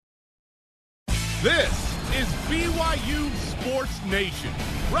This is BYU Sports Nation,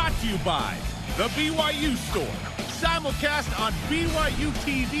 brought to you by The BYU Store, simulcast on BYU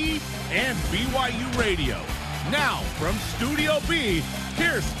TV and BYU Radio. Now, from Studio B,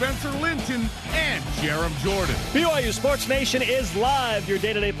 here's Spencer Linton and Jerem Jordan. BYU Sports Nation is live, your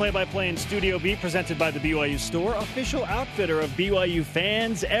day-to-day play-by-play in Studio B, presented by the BYU Store, official outfitter of BYU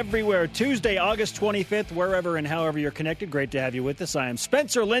fans everywhere. Tuesday, August 25th, wherever and however you're connected. Great to have you with us. I am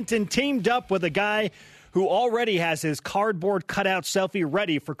Spencer Linton, teamed up with a guy who already has his cardboard cutout selfie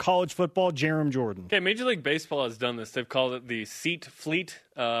ready for college football, Jerem Jordan. Okay, Major League Baseball has done this. They've called it the Seat Fleet.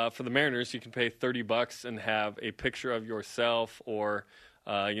 For the Mariners, you can pay $30 and have a picture of yourself or,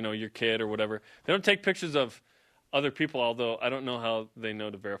 your kid or whatever. They don't take pictures of other people, although I don't know how they know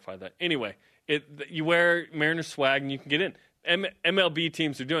to verify that. Anyway, you wear Mariners swag and you can get in. MLB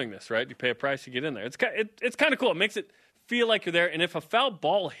teams are doing this, right? You pay a price, you get in there. It's kind of cool. It makes it feel like you're there, and if a foul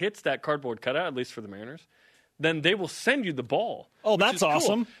ball hits that cardboard cutout, at least for the Mariners, then they will send you the ball. Oh, that's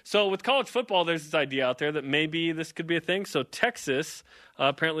awesome. Cool. So with college football, there's this idea out there that maybe this could be a thing. So Texas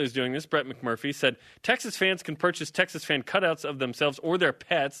apparently is doing this. Brett McMurphy said Texas fans can purchase Texas fan cutouts of themselves or their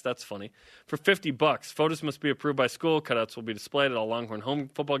pets, that's funny, for $50. Photos must be approved by school. Cutouts will be displayed at all Longhorn home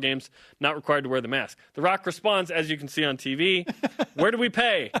football games, not required to wear the mask. The Rock responds, as you can see on TV, where do we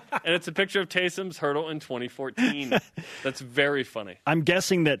pay? And it's a picture of Taysom's hurdle in 2014. That's very funny. I'm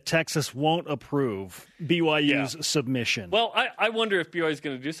guessing that Texas won't approve BYU's submission. Well, I wonder if BYU is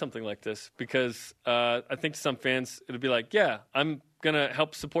going to do something like this because I think some fans, it'll be like, yeah, I'm going to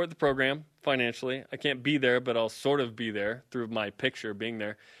help support the program financially. I can't be there, but I'll sort of be there through my picture being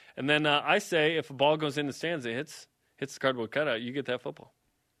there. And then I say if a ball goes in the stands, it hits the cardboard cutout, you get that football.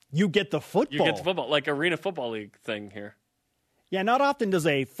 You get the football? You get the football, like Arena Football League thing here. Yeah, not often does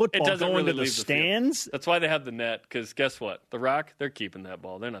a football go into the stands. That's why they have the net, because guess what? The Rock, they're keeping that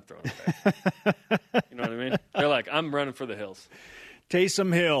ball. They're not throwing it back. You know what I mean? They're like, I'm running for the hills.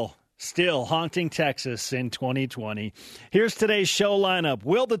 Taysom Hill still haunting Texas in 2020. Here's today's show lineup.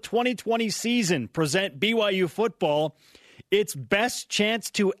 Will the 2020 season present BYU football its best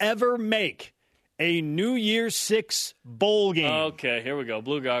chance to ever make a New Year's Six bowl game? Okay, here we go.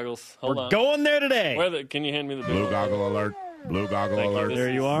 Blue goggles. Hold on. We're going there today. Can you hand me the blue goggle alert? Blue goggle alert.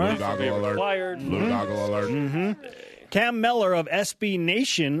 There you are. Blue goggle alert. Blue goggle alert. Mm-hmm. Cam Mellor of SB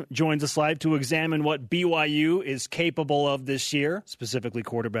Nation joins us live to examine what BYU is capable of this year, specifically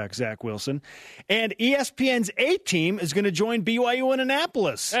quarterback Zach Wilson. And ESPN's A-Team is going to join BYU in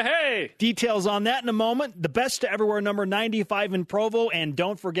Annapolis. Hey! Details on that in a moment. The best to ever wear number 95 in Provo. And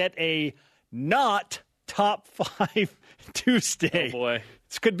don't forget a not top 5 Tuesday. Oh, boy.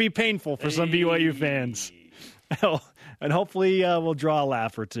 This could be painful for some BYU fans. And hopefully we'll draw a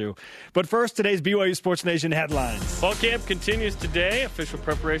laugh or two. But first, today's BYU Sports Nation headlines. Fall camp continues today. Official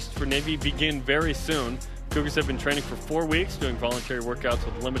preparations for Navy begin very soon. Cougars have been training for 4 weeks, doing voluntary workouts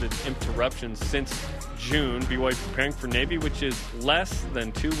with limited interruptions since June. BYU preparing for Navy, which is less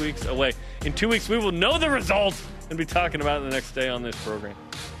than 2 weeks away. In 2 weeks, we will know the result and be talking about it the next day on this program.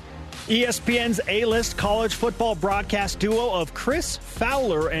 ESPN's A-list college football broadcast duo of Chris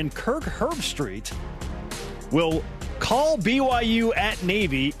Fowler and Kirk Herbstreit will call BYU at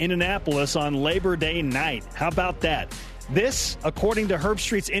Navy in Annapolis on Labor Day night. How about that? This, according to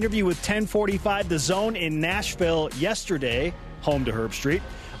Herbstreit's interview with 1045 The Zone in Nashville yesterday, home to Herbstreit.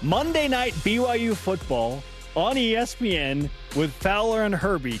 Monday night BYU football on ESPN with Fowler and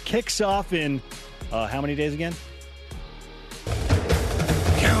Herbie kicks off in, how many days again?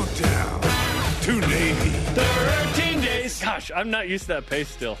 Countdown to Navy. 13 days. Gosh, I'm not used to that pace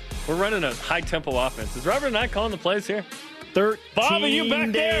still. We're running a high-tempo offense. Is Robert and I calling the plays here? 13 Bob, are you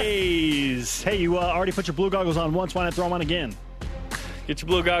back days. Hey, you already put your blue goggles on once. Why not throw them on again? Get your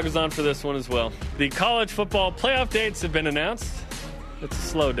blue goggles on for this one as well. The college football playoff dates have been announced. It's a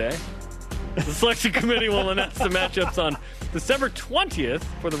slow day. The selection committee will announce the matchups on December 20th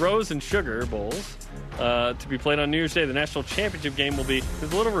for the Rose and Sugar Bowls to be played on New Year's Day. The national championship game will be...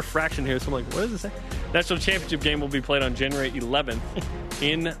 There's a little refraction here, so I'm like, what does it say? National championship game will be played on January 11th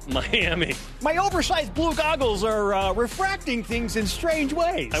in Miami. My oversized blue goggles are refracting things in strange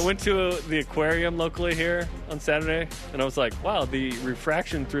ways. I went to the aquarium locally here on Saturday, and I was like, wow, the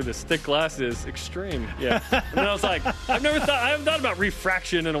refraction through this thick glass is extreme. Yeah. And then I was like, I haven't thought about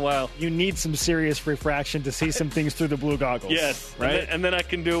refraction in a while. You need some serious refraction to see some things through the blue goggles. Yes. Right? And then I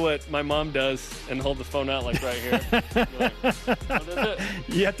can do what my mom does and hold the phone out like right here. Like, what is it?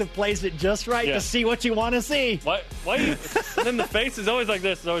 You have to place it just right to see what you want to see. Why you? And then the face is always like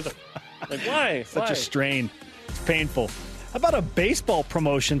this. It's always like why? Such a strain. It's painful. How about a baseball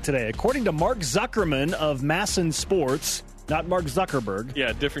promotion today? According to Mark Zuckerman of Masson Sports, not Mark Zuckerberg.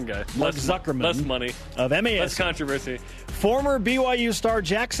 Yeah, different guy. Mark Zuckerman. Less money. Of MAS. Less controversy. Former BYU star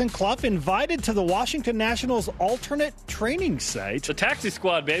Jackson Clough invited to the Washington Nationals' alternate training site. The taxi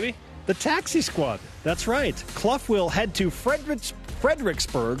squad, baby. The taxi squad. That's right. Clough will head to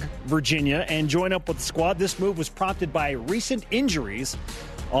Fredericksburg, Virginia, and join up with the squad. This move was prompted by recent injuries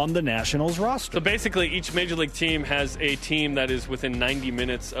on the Nationals roster. So basically, each Major League team has a team that is within 90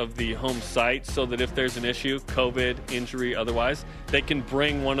 minutes of the home site, so that if there's an issue, COVID, injury, otherwise, they can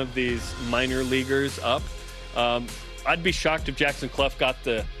bring one of these minor leaguers up. I'd be shocked if Jackson Clough got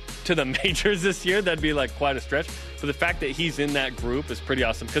to the majors this year. That'd be like quite a stretch. But the fact that he's in that group is pretty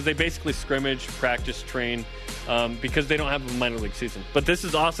awesome because they basically scrimmage, practice, train because they don't have a minor league season. But this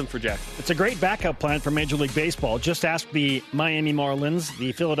is awesome for Jackson. It's a great backup plan for Major League Baseball. Just ask the Miami Marlins,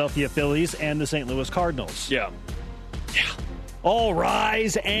 the Philadelphia Phillies, and the St. Louis Cardinals. Yeah. All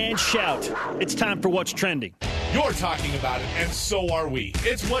rise and shout. It's time for What's Trending. You're talking about it, and so are we.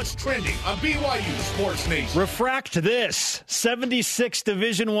 It's What's Trending on BYU Sports Nation. Refract this. 76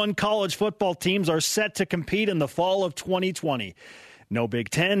 Division I college football teams are set to compete in the fall of 2020. No Big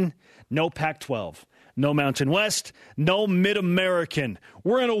Ten, no Pac-12, no Mountain West, no Mid-American.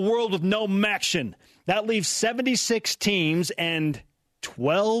 We're in a world with no MACtion. That leaves 76 teams and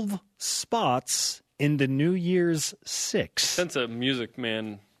 12 spots in the New Year's Six. Sense a Music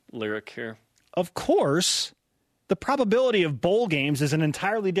Man lyric here. Of course, the probability of bowl games is an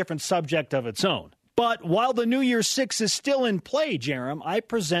entirely different subject of its own. But while the New Year's Six is still in play, Jerem, I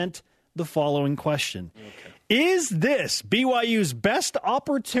present the following question. Okay. Is this BYU's best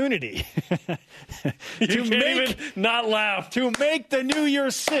opportunity not laugh to make the New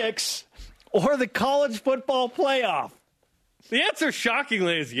Year's Six or the college football playoff? The answer,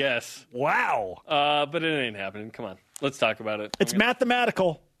 shockingly, is yes. Wow. But it ain't happening. Come on. Let's talk about it. It's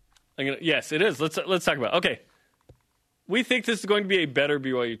mathematical. Yes, it is. Let's talk about it. Okay. We think this is going to be a better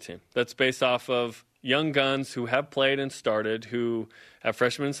BYU team. That's based off of young guns who have played and started, who have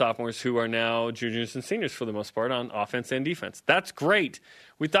freshmen and sophomores who are now juniors and seniors for the most part on offense and defense. That's great.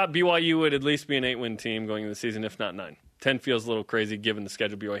 We thought BYU would at least be an 8-win team going into the season, if not 9. 10 feels a little crazy given the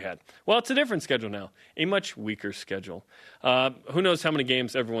schedule BYU had. Well, it's a different schedule now, a much weaker schedule. Who knows how many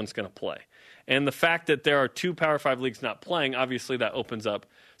games everyone's going to play. And the fact that there are 2 Power 5 leagues not playing, obviously that opens up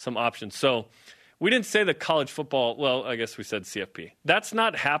some options. So we didn't say the college football, well, I guess we said CFP. That's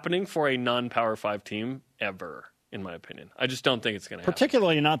not happening for a non-Power 5 team ever, in my opinion. I just don't think it's going to happen.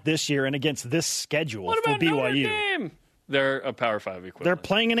 Particularly not this year and against this schedule what for about BYU. Notre Dame? They're a Power 5 equivalent. They're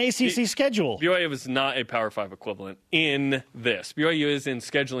playing an ACC schedule. BYU is not a Power 5 equivalent in this. BYU is in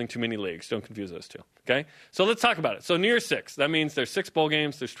scheduling too many leagues. Don't confuse those two. Okay? So let's talk about it. So New Year's 6. That means there's 6 bowl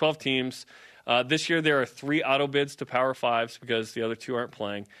games. There's 12 teams. This year there are 3 auto bids to Power 5s because the other 2 aren't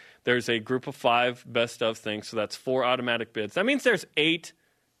playing. There's a group of 5 best of things, so that's 4 automatic bids. That means there's 8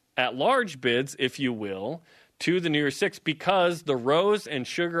 at-large bids, if you will, to the New Year's Six because the Rose and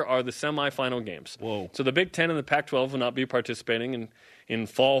Sugar are the semifinal games. Whoa. So the Big Ten and the Pac-12 will not be participating in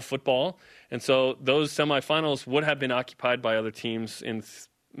fall football, and so those semifinals would have been occupied by other teams in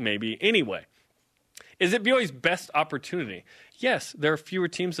maybe anyway. Is it BYU's best opportunity? Yes, there are fewer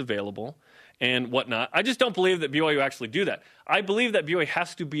teams available and whatnot. I just don't believe that BYU actually do that. I believe that BYU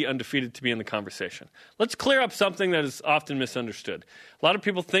has to be undefeated to be in the conversation. Let's clear up something that is often misunderstood. A lot of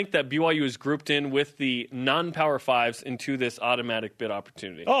people think that BYU is grouped in with the non-Power 5s into this automatic bid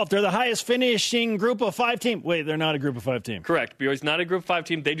opportunity. Oh, if they're the highest finishing group of 5 team. Wait, they're not a group of 5 team. Correct. BYU is not a group 5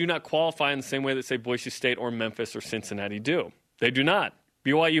 team. They do not qualify in the same way that, say, Boise State or Memphis or Cincinnati do. They do not.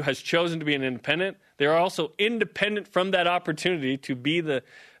 BYU has chosen to be an independent. They are also independent from that opportunity to be the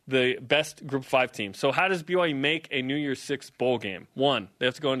best Group 5 team. So how does BYU make a New Year's Six bowl game? 1, they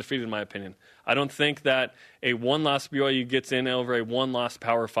have to go undefeated, in my opinion. I don't think that a 1-loss BYU gets in over a 1-loss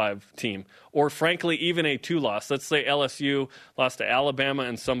Power 5 team, or frankly, even a 2-loss. Let's say LSU lost to Alabama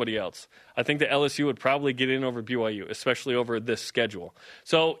and somebody else. I think that LSU would probably get in over BYU, especially over this schedule.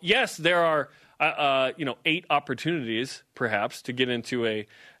 So yes, there are 8 opportunities perhaps to get into a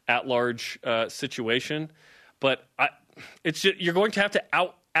at-large situation, but it's just, you're going to have to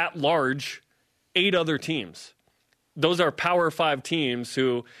at-large 8 other teams. Those are Power 5 teams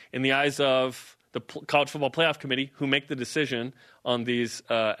who, in the eyes of the College Football Playoff Committee, who make the decision on these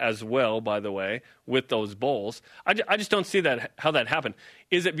as well, by the way, with those bowls. I just don't see how that happened.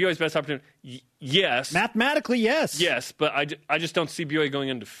 Is it BYU's best opportunity? Yes. Mathematically, yes. Yes, but I just don't see BYU going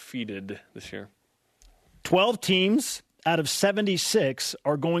undefeated this year. 12 teams out of 76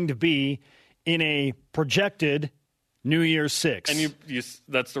 are going to be in a projected New Year's Six. And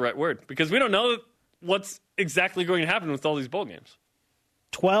that's the right word, because we don't know what's exactly going to happen with all these bowl games.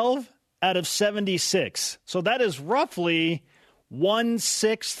 12 out of 76. So that is roughly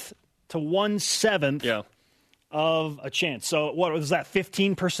 1/6 to 1/7 of a chance. So what was that,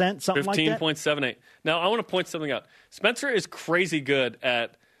 15%, something like that? 15.78. Now, I want to point something out. Spencer is crazy good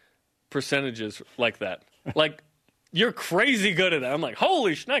at percentages like that. Like, you're crazy good at that. I'm like,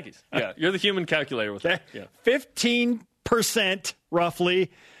 holy shnikes. Yeah, you're the human calculator with that. Yeah. 15%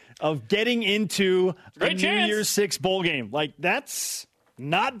 roughly of getting into a chance. New Year's Six bowl game. Like, that's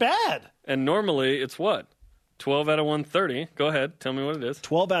not bad. And normally it's what? 12 out of 130. Go ahead. Tell me what it is.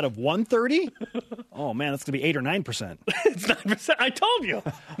 12 out of 130? Oh, man, that's going to be 8 or 9%. It's 9%. I told you.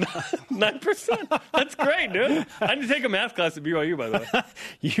 9%. That's great, dude. I need to take a math class at BYU, by the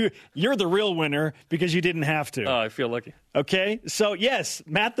way. You're the real winner because you didn't have to. Oh, I feel lucky. Okay? So, yes,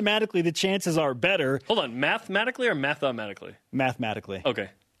 mathematically the chances are better. Hold on. Mathematically or mathematically? Mathematically.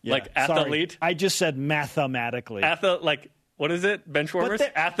 Okay. Yeah, like athlete? Sorry. I just said mathematically. Like, what is it? Benchwarmers?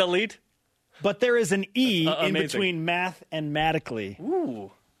 Athlete? But there is an E in amazing. between math and mathematically.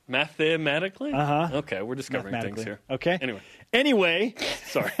 Ooh. Mathematically? Uh-huh. Okay, we're discovering things here. Okay. Anyway.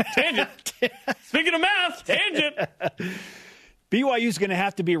 Sorry. Tangent. Speaking of math, tangent. BYU is going to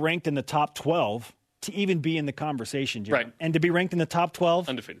have to be ranked in the top 12 to even be in the conversation, Jim. Right. And to be ranked in the top 12,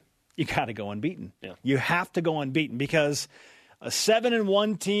 undefeated. You got to go unbeaten. Yeah. You have to go unbeaten because a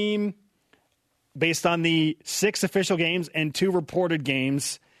 7-1 team based on the 6 official games and 2 reported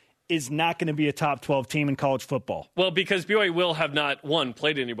games is not going to be a top 12 team in college football. Well, because BYU will have not,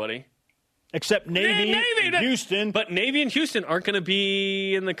 played anybody. Except Navy and Houston. But Navy and Houston aren't going to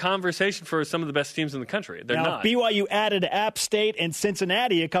be in the conversation for some of the best teams in the country. They're not. If BYU added App State and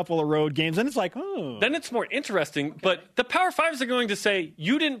Cincinnati a couple of road games, then it's like, Then it's more interesting. But the Power Fives are going to say,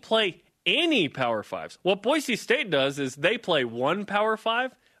 you didn't play any Power Fives. What Boise State does is they play one Power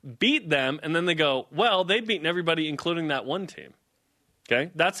Five, beat them, and then they go, well, they've beaten everybody, including that one team.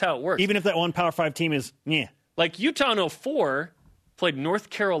 Okay? That's how it works. Even if that one Power 5 team is, Like Utah in 04 played North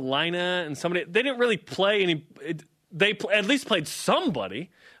Carolina and somebody. They didn't really play any. They at least played somebody.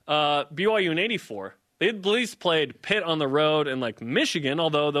 BYU in 84. They at least played Pitt on the road and like Michigan,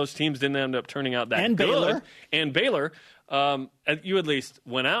 although those teams didn't end up turning out that and good. Baylor. And Baylor. You at least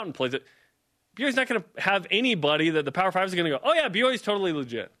went out and played it. BYU's not going to have anybody that the Power 5 is going to go, oh, yeah, BYU's totally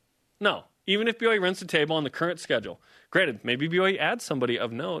legit. No. Even if BYU runs the table on the current schedule. Granted, maybe BYU adds somebody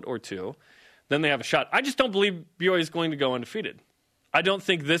of note or two, then they have a shot. I just don't believe BYU is going to go undefeated. I don't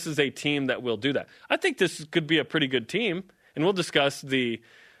think this is a team that will do that. I think this could be a pretty good team, and we'll discuss the,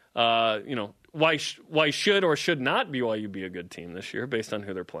 why should or should not BYU be a good team this year based on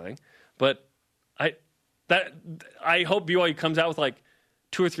who they're playing. But I hope BYU comes out with like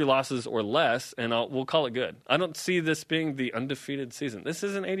 2 or 3 losses or less, and we'll call it good. I don't see this being the undefeated season. This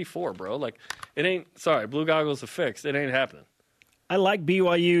isn't 84, bro. Like, it ain't. Sorry, Blue Goggles are fixed. It ain't happening. I like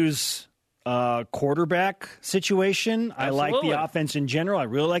BYU's quarterback situation. Absolutely. I like the offense in general. I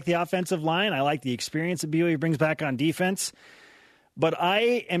really like the offensive line. I like the experience that BYU brings back on defense. But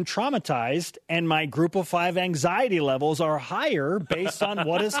I am traumatized, and my group of 5 anxiety levels are higher based on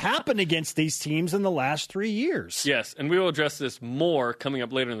what has happened against these teams in the last 3 years. Yes, and we will address this more coming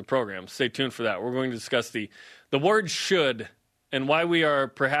up later in the program. Stay tuned for that. We're going to discuss the word should and why we are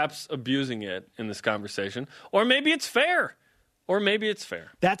perhaps abusing it in this conversation. Or maybe it's fair.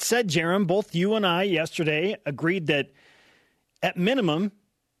 That said, Jerem, both you and I yesterday agreed that at minimum,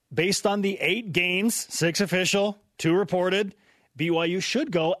 based on the 8 games, 6 official, 2 reported, BYU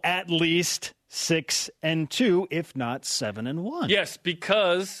should go at least 6-2, if not 7-1. Yes,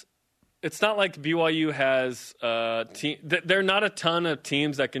 because it's not like BYU has there are not a ton of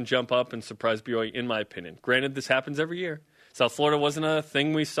teams that can jump up and surprise BYU, in my opinion. Granted, this happens every year. South Florida wasn't a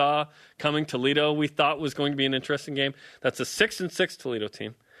thing we saw coming. Toledo we thought was going to be an interesting game. That's a 6-6 Toledo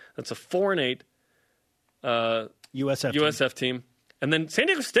team. That's a 4-8 USF team. And then San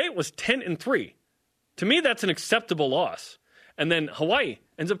Diego State was 10-3. To me, that's an acceptable loss. And then Hawaii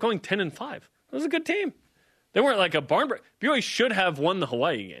ends up going 10-5. That was a good team. They weren't like a barn break. BYU should have won the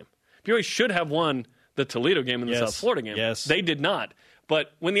Hawaii game. BYU should have won the Toledo game and the South Florida game. Yes. They did not.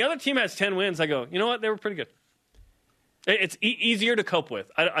 But when the other team has 10 wins, I go, you know what? They were pretty good. It's easier to cope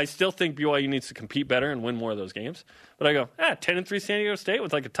with. I still think BYU needs to compete better and win more of those games. But I go, 10-3 San Diego State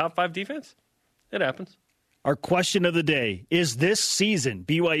with like a top 5 defense? It happens. Our question of the day, is this season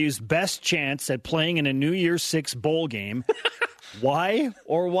BYU's best chance at playing in a New Year's Six bowl game? Why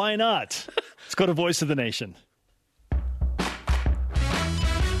or why not? Let's go to Voice of the Nation.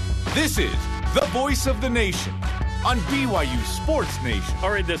 This is the Voice of the Nation on BYU Sports Nation.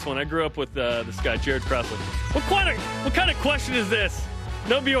 I'll read this one. I grew up with this guy, Jared Crossley. What kind of question is this?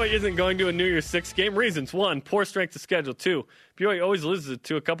 No, BYU isn't going to a New Year's Six game. Reasons: 1, poor strength of schedule. 2, BYU always loses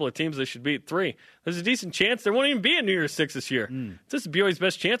to a couple of teams they should beat. 3, there's a decent chance there won't even be a New Year's Six this year. This is BYU's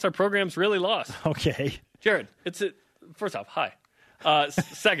best chance. Our program's really lost. Okay. Jared, first off, hi.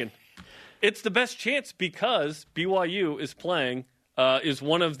 Second, it's the best chance because BYU is playing, is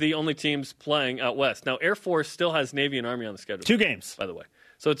one of the only teams playing out west. Now, Air Force still has Navy and Army on the schedule. 2 games. By the way.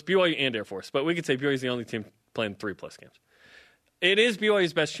 So it's BYU and Air Force. But we could say BYU is the only team playing 3+ games. It is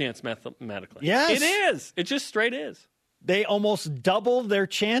BYU's best chance mathematically. Yes. It is. It just straight is. They almost double their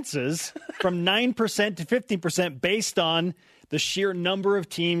chances from 9% to 15% based on the sheer number of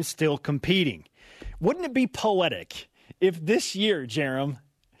teams still competing. Wouldn't it be poetic if this year, Jerem,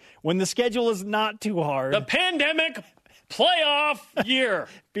 when the schedule is not too hard, the pandemic playoff year,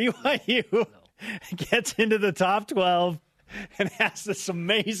 BYU gets into the top 12 and has this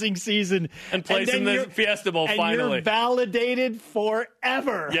amazing season and plays in the Fiesta Bowl finally. You're validated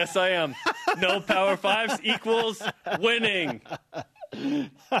forever. Yes, I am. No Power Fives equals winning.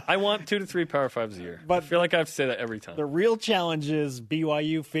 I want 2 to 3 Power Fives a year. But I feel like I have to say that every time. The real challenge is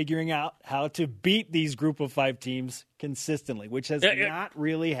BYU figuring out how to beat these group of 5 teams consistently, which has not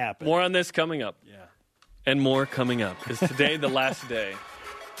really happened. More on this coming up. Yeah. And more coming up. Is today the last day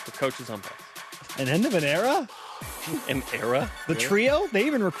for coaches umpires? An end of an era? An era? The trio? They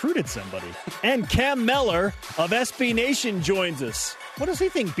even recruited somebody. And Cam Mellor of SB Nation joins us. What does he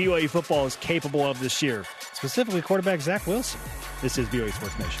think BYU football is capable of this year? Specifically, quarterback Zach Wilson. This is BYU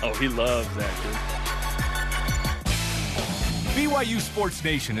Sports Nation. Oh, he loves Zach. BYU Sports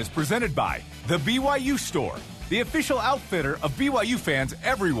Nation is presented by The BYU Store, the official outfitter of BYU fans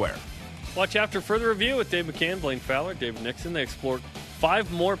everywhere. Watch after further review with Dave McCann, Blaine Fowler, David Nixon. They explore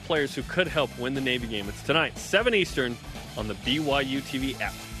 5 more players who could help win the Navy game. It's tonight, 7 Eastern, on the BYU TV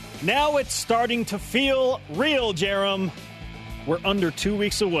app. Now it's starting to feel real, Jerem. We're under 2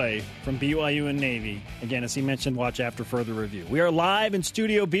 weeks away from BYU and Navy. Again, as he mentioned, watch after further review. We are live in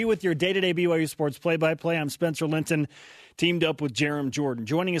Studio B with your day-to-day BYU sports play-by-play. I'm Spencer Linton, teamed up with Jerem Jordan.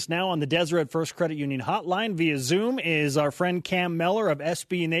 Joining us now on the Deseret First Credit Union hotline via Zoom is our friend Cam Mellor of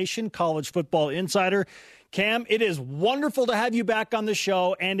SB Nation, College Football Insider. Cam, it is wonderful to have you back on the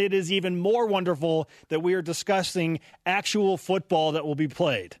show, and it is even more wonderful that we are discussing actual football that will be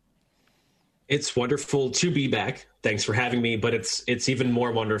played. It's wonderful to be back. Thanks for having me. But it's even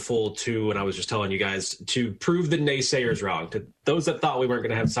more wonderful to, and I was just telling you guys, to prove the naysayers wrong. To those that thought we weren't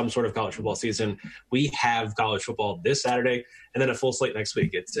going to have some sort of college football season, we have college football this Saturday and then a full slate next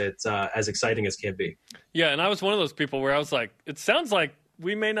week. It's as exciting as can be. Yeah, and I was one of those people where I was like, it sounds like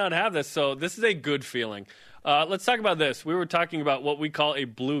we may not have this, so this is a good feeling. Let's talk about this. We were talking about what we call a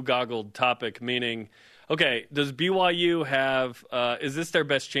blue-goggled topic, meaning, okay, does BYU have is this their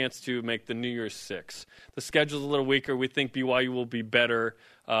best chance to make the New Year's Six? The schedule's a little weaker. We think BYU will be better.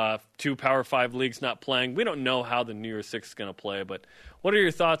 2 Power 5 leagues not playing. We don't know how the New Year's Six is going to play, but what are your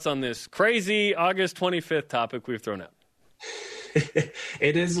thoughts on this crazy August 25th topic we've thrown out?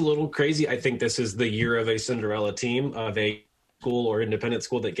 It is a little crazy. I think this is the year of a Cinderella team, of a school or independent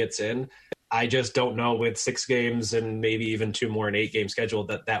school that gets in. I just don't know with 6 games and maybe even 2 more, an 8-game schedule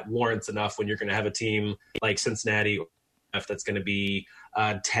that warrants enough when you're going to have a team like Cincinnati that's going to be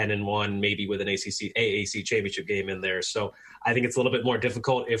 10-1, maybe with an AAC championship game in there. So I think it's a little bit more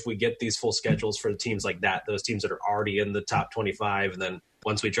difficult if we get these full schedules for the teams like that, those teams that are already in the top 25. And then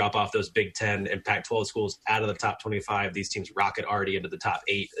once we drop off those Big Ten and Pac-12 schools out of the top 25, these teams rocket already into the top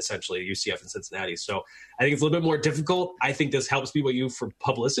 8, essentially, UCF and Cincinnati. So I think it's a little bit more difficult. I think this helps BYU for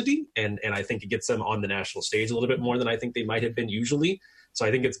publicity, and I think it gets them on the national stage a little bit more than I think they might have been usually. So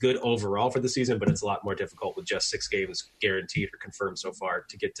I think it's good overall for the season, but it's a lot more difficult with just 6 games guaranteed or confirmed so far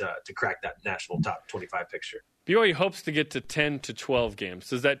to get to crack that national top 25 picture. BYU hopes to get to 10 to 12 games.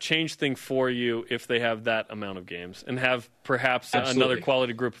 Does that change things for you if they have that amount of games and have perhaps another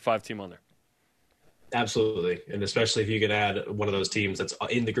quality group of 5 team on there? Absolutely, and especially if you could add one of those teams that's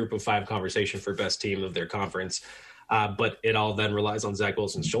in the group of 5 conversation for best team of their conference. But it all then relies on Zach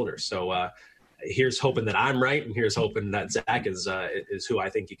Wilson's shoulders. So here's hoping that I'm right, and here's hoping that Zach is who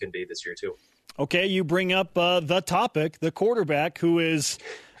I think he can be this year too. Okay, you bring up the topic, the quarterback who is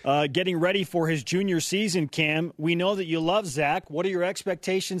getting ready for his junior season, Cam. We know that you love Zach. What are your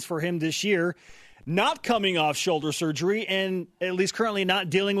expectations for him this year? Not coming off shoulder surgery and at least currently not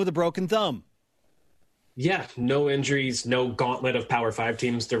dealing with a broken thumb. Yeah, no injuries, no gauntlet of Power 5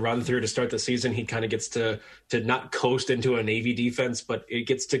 teams to run through to start the season. He kind of gets to not coast into a Navy defense, but it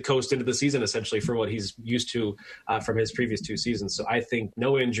gets to coast into the season essentially for what he's used to from his previous 2 seasons. So I think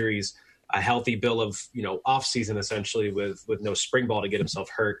no injuries, a healthy bill of off season essentially with no spring ball to get himself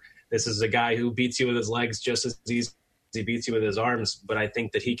hurt. This is a guy who beats you with his legs just as easily he beats you with his arms, but I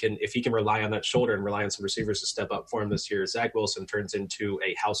think that if he can rely on that shoulder and rely on some receivers to step up for him this year, Zach Wilson turns into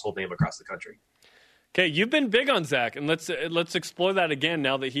a household name across the country. Okay, you've been big on Zach, and let's explore that again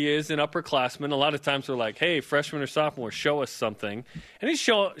now that he is an upperclassman. A lot of times we're like, hey, freshman or sophomore, show us something. And he's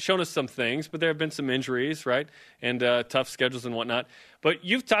shown us some things, but there have been some injuries, right, and tough schedules and whatnot. But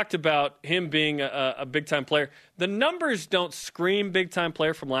you've talked about him being a big-time player. The numbers don't scream big-time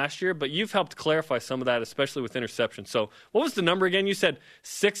player from last year, but you've helped clarify some of that, especially with interceptions. So what was the number again? You said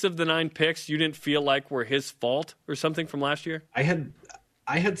 6 of the 9 picks you didn't feel like were his fault or something from last year?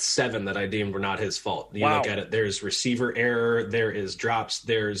 I had 7 that I deemed were not his fault. You Wow. look at it, there's receiver error, there is drops,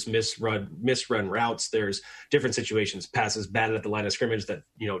 there's misrun routes, there's different situations, passes batted at the line of scrimmage that,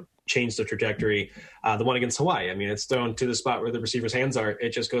 changed the trajectory. The one against Hawaii, I mean, it's thrown to the spot where the receiver's hands are. It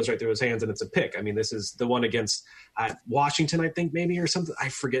just goes right through his hands and it's a pick. I mean, this is the one against Washington, I think maybe, or something. I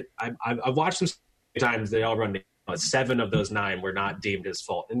forget. I've watched them times. They all run. 7 of those 9 were not deemed his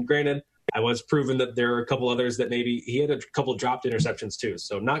fault. And granted, I was proven that there are a couple others that maybe he had a couple dropped interceptions too.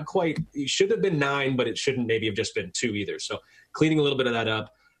 So not quite, he should have been 9, but it shouldn't maybe have just been 2 either. So cleaning a little bit of that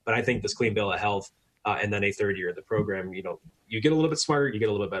up, but I think this clean bill of health and then a third year of the program, you get a little bit smarter, you get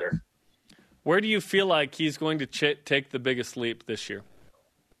a little bit better. Where do you feel like he's going to take the biggest leap this year?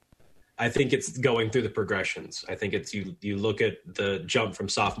 I think it's going through the progressions. I think it's you look at the jump from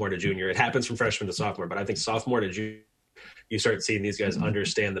sophomore to junior. It happens from freshman to sophomore, but I think sophomore to junior, you start seeing these guys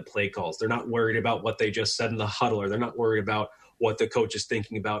understand the play calls. They're not worried about what they just said in the huddle, or they're not worried about what the coach is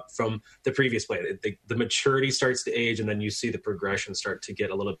thinking about from the previous play. The maturity starts to age, and then you see the progression start to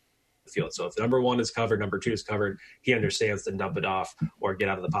get a little field. So if number 1 is covered, number 2 is covered, he understands to dump it off or get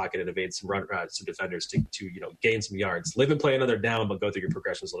out of the pocket and evade some run routes, some defenders to gain some yards. Live and play another down, but go through your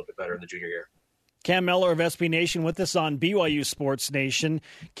progressions a little bit better in the junior year. Cam Mellor of SB Nation with us on BYU Sports Nation.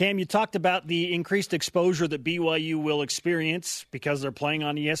 Cam, you talked about the increased exposure that BYU will experience because they're playing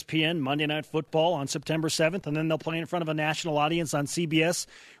on ESPN Monday Night Football on September 7th, and then they'll play in front of a national audience on CBS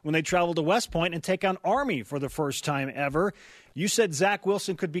when they travel to West Point and take on Army for the first time ever. You said Zach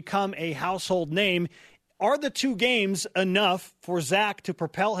Wilson could become a household name. Are the 2 games enough for Zach to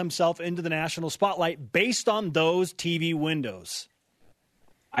propel himself into the national spotlight based on those TV windows?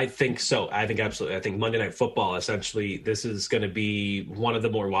 I think so. I think absolutely. I think Monday Night Football, essentially, this is going to be one of the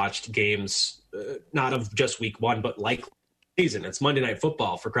more watched games, not of just week 1, but like season. It's Monday Night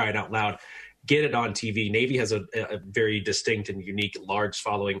Football, for crying out loud. Get it on TV. Navy has a very distinct and unique, large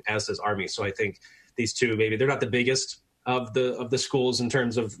following, as does Army. So I think these 2, maybe they're not the biggest of the schools in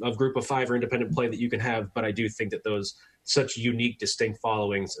terms of group of 5 or independent play that you can have, but I do think that those such unique, distinct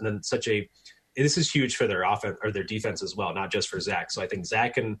followings, and then this is huge for their offense or their defense as well, not just for Zach. So I think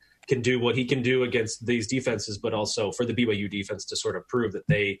Zach can do what he can do against these defenses, but also for the BYU defense to sort of prove that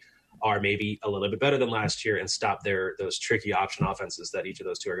they are maybe a little bit better than last year and stop those tricky option offenses that each of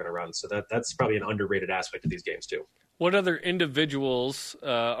those 2 are going to run. So that's probably an underrated aspect of these games too. What other individuals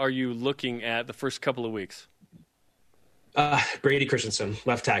are you looking at the first couple of weeks? Brady Christensen,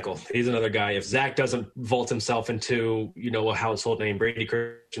 left tackle. He's another guy. If Zach doesn't vault himself into, a household name, Brady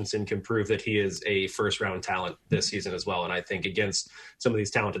Christensen can prove that he is a first-round talent this season as well. And I think against some of these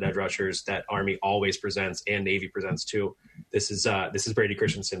talented edge rushers that Army always presents and Navy presents too, this is Brady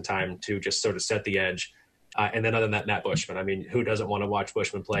Christensen time to just sort of set the edge. And then other than that, Matt Bushman. I mean, who doesn't want to watch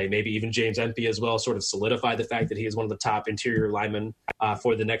Bushman play? Maybe even James Empey as well, sort of solidify the fact that he is one of the top interior linemen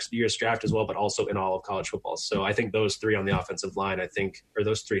for the next year's draft as well, but also in all of college football. So I think those 3 on the offensive line, or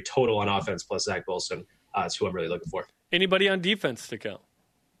those 3 total on offense plus Zach Wilson is who I'm really looking for. Anybody on defense stick out?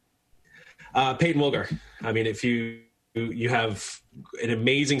 Peyton Wilgar. I mean, if you have an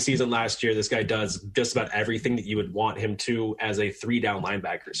amazing season last year, this guy does just about everything that you would want him to as a 3-down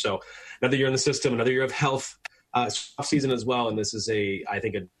linebacker. So another year in the system, another year of health, off season as well. And this is I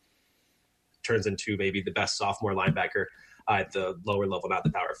think it turns into maybe the best sophomore linebacker at the lower level, not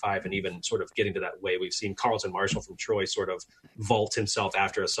the Power 5, and even sort of getting to that way. We've seen Carlton Marshall from Troy sort of vault himself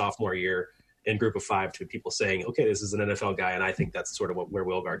after a sophomore year in group of 5 to people saying, okay, this is an NFL guy. And I think that's sort of where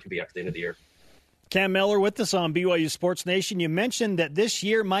Wilgar can be after the end of the year. Cam Mellor with us on BYU Sports Nation. You mentioned that this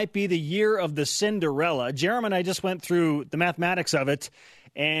year might be the year of the Cinderella. Jeremy and I just went through the mathematics of it,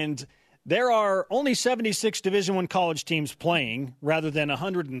 and there are only 76 Division I college teams playing rather than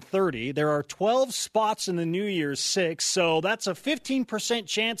 130. There are 12 spots in the New Year's Six, so that's a 15%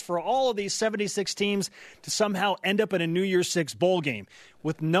 chance for all of these 76 teams to somehow end up in a New Year's Six bowl game.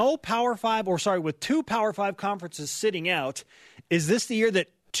 With with 2 Power 5 conferences sitting out, is this the year that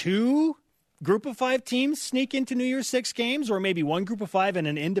 2 Group of 5 teams sneak into New Year's Six games, or maybe 1 Group of 5 and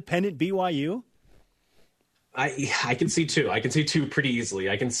an independent BYU? I can see 2. I can see 2 pretty easily.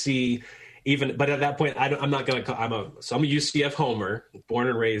 I can see But at that point, I'm not going to. I'm a UCF homer, born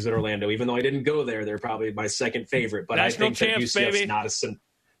and raised in Orlando. Even though I didn't go there, they're probably my second favorite. But national I think champs, that UCF's baby. not a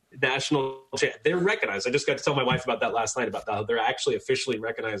national champ. They're recognized. I just got to tell my wife about that last night, about how they're actually officially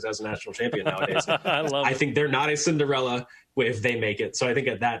recognized as a national champion nowadays. I think they're not a Cinderella if they make it. So I think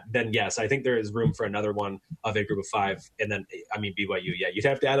at that, then yes, I think there is room for another one of a group of 5. And then, BYU, yeah, you'd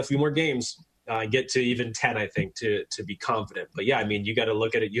have to add a few more games, get to even 10, I think, to be confident. But yeah, you got to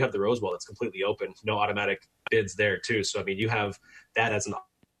look at it. You have the Rose Bowl. It's completely open. No automatic bids there too. So, you have that as an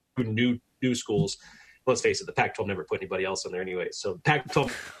new schools. Let's face it, the Pac-12 never put anybody else in there anyway. So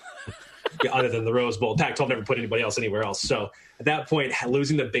Pac-12, other than the Rose Bowl, Pac-12 never put anybody else anywhere else. So at that point,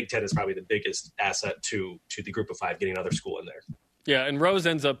 losing the Big Ten is probably the biggest asset to the group of 5, getting another school in there. Yeah, and Rose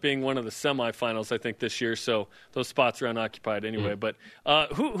ends up being one of the semifinals, I think, this year. So those spots are unoccupied anyway. But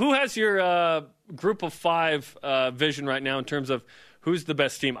who has your group of 5 vision right now in terms of who's the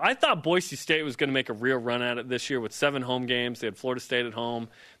best team? I thought Boise State was going to make a real run at it this year with 7 home games. They had Florida State at home.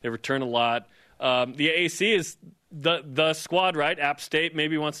 They return a lot. The AAC is the squad, right? App State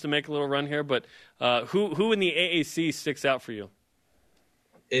maybe wants to make a little run here. But who in the AAC sticks out for you?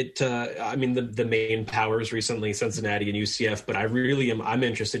 The main powers recently, Cincinnati and UCF, but I'm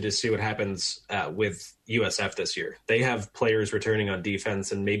interested to see what happens with USF this year. They have players returning on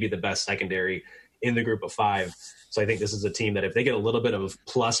defense and maybe the best secondary in the group of 5. So I think this is a team that if they get a little bit of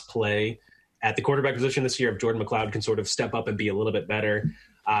plus play at the quarterback position this year, if Jordan McLeod can sort of step up and be a little bit better,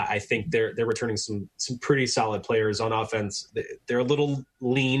 I think they're returning some pretty solid players on offense. They're a little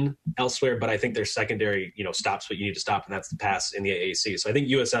lean elsewhere, but I think their secondary, stops what you need to stop, and that's the pass in the AAC. So I think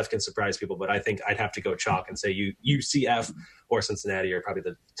USF can surprise people, but I think I'd have to go chalk and say UCF or Cincinnati are probably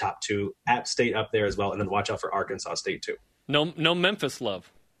the top 2. App State up there as well, and then watch out for Arkansas State too. No Memphis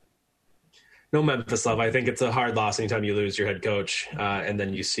love. No Memphis love. I think it's a hard loss anytime you lose your head coach, and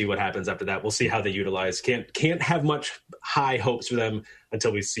then you see what happens after that. We'll see how they utilize. Can't have much high hopes for them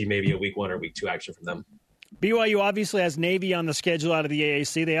until we see maybe a week 1 or week 2 action from them. BYU obviously has Navy on the schedule out of the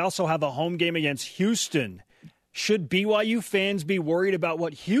AAC. They also have a home game against Houston. Should BYU fans be worried about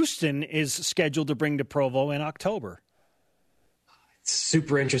what Houston is scheduled to bring to Provo in October? It's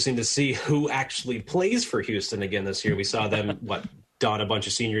super interesting to see who actually plays for Houston again this year. We saw them, don a bunch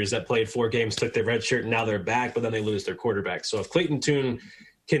of seniors that played 4 games, took their red shirt, and now they're back, but then they lose their quarterback. So if Clayton Tune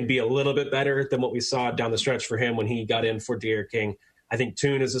can be a little bit better than what we saw down the stretch for him when he got in for D'Eriq King, I think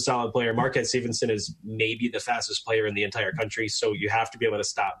Tune is a solid player. Marquez Stevenson is maybe the fastest player in the entire country, so you have to be able to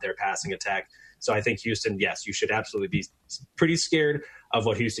stop their passing attack. So I think Houston, yes, you should absolutely be pretty scared of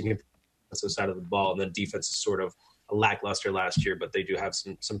what Houston can do on the side of the ball, and then defense is sort of lackluster last year, but they do have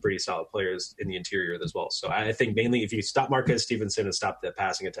some pretty solid players in the interior as well. So I think mainly if you stop Marquez Stevenson and stop the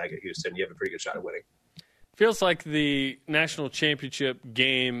passing attack at Houston, you have a pretty good shot at winning. Feels like the national championship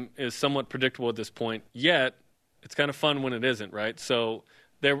game is somewhat predictable at this point, yet it's kind of fun when it isn't, right? So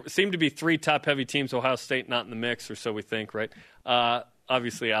there seem to be 3 top-heavy teams, Ohio State not in the mix, or so we think, right?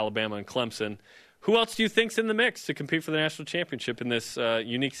 Obviously Alabama and Clemson. Who else do you think's in the mix to compete for the national championship in this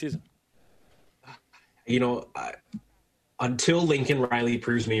unique season? Until Lincoln Riley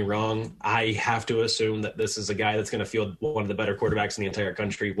proves me wrong, I have to assume that this is a guy that's going to field one of the better quarterbacks in the entire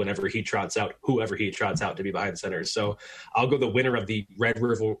country whenever he trots out, whoever he trots out to be behind center. So I'll go the winner of the Red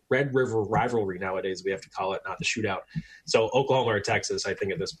River rivalry nowadays, we have to call it, not the shootout. So Oklahoma or Texas, I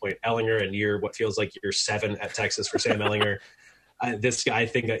think at this point. Ehlinger and what feels like year 7 at Texas for Sam Ehlinger. This guy, I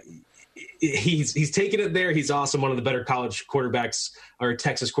think he's taken it there. He's awesome, one of the better college quarterbacks or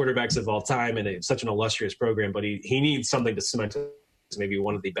Texas quarterbacks of all time, and it's such an illustrious program. But he needs something to cement as maybe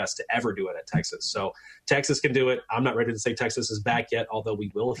one of the best to ever do it at Texas. So Texas can do it. I'm not ready to say Texas is back yet, although we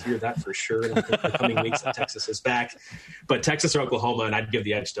will hear that for sure in the coming weeks that Texas is back. But Texas or Oklahoma, and I'd give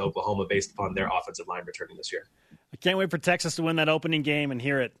the edge to Oklahoma based upon their offensive line returning this year. I can't wait for Texas to win that opening game and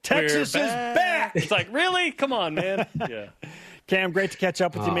hear it. Texas is back! It's like, really? Come on, man. Yeah. Cam, great to catch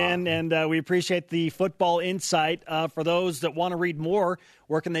up with you, man, and we appreciate the football insight. For those that want to read more,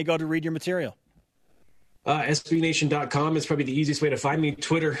 where can they go to read your material? SBNation.com is probably the easiest way to find me.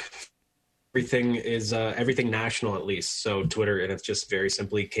 Twitter, everything is everything national at least. So Twitter, and it's just very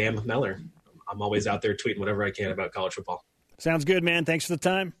simply Cam Meller. I'm always out there tweeting whatever I can about college football. Sounds good, man. Thanks for the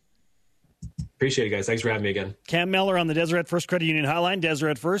time. Appreciate it, guys. Thanks for having me again. Cam Meller on the Deseret First Credit Union Hotline.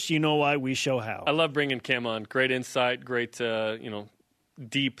 Deseret First, you know why, we show how. I love bringing Cam on. Great insight, great,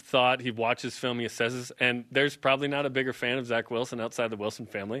 deep thought. He watches film, he assesses, and there's probably not a bigger fan of Zach Wilson outside the Wilson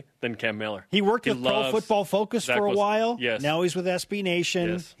family than Cam Miller. He worked with Pro Football Focus Zach for a Wilson. while. Yes. Now he's with SB Nation.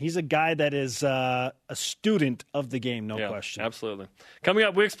 Yes. He's a guy that is a student of the game, no question. Absolutely. Coming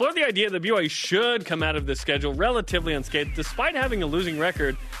up, we explore the idea that BYU should come out of this schedule relatively unscathed, despite having a losing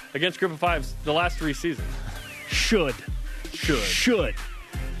record against Group of Fives the last 3 seasons. Should.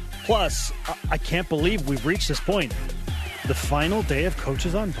 Plus, I can't believe we've reached this point. The final day of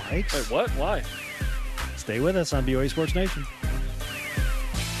Coaches on Bikes. Wait, what? Why? Stay with us on BYU Sports Nation.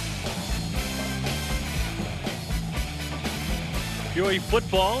 BYU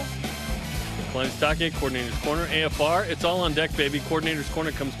football. Klein Stocking, Coordinator's Corner, AFR. It's all on deck, baby. Coordinator's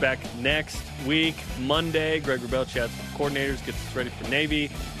Corner comes back next week, Monday. Greg Wrubell chats with coordinators, gets us ready for Navy.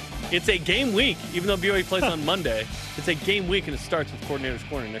 It's a game week, even though BYU plays on Monday. It's a game week, and it starts with Coordinator's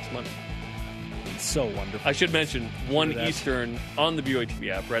Corner next Monday. It's so wonderful. I should mention 1 Eastern on the BYU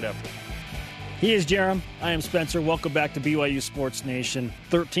TV app right after. He is Jerem. I am Spencer. Welcome back to BYU Sports Nation.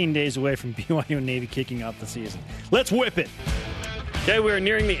 13 days away from BYU and Navy kicking off the season. Let's whip it. Okay, we are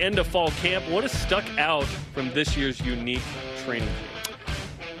nearing the end of fall camp. What has stuck out from this year's unique training camp?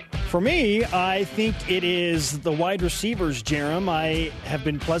 For me, I think it is the wide receivers, Jerem. I have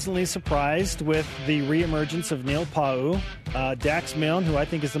been pleasantly surprised with the reemergence of Neil Pau, Dax Milne, who I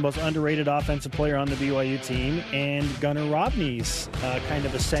think is the most underrated offensive player on the BYU team, and Gunnar Robney's kind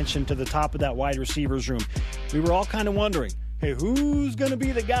of ascension to the top of that wide receivers room. We were all kind of wondering, hey, who's going to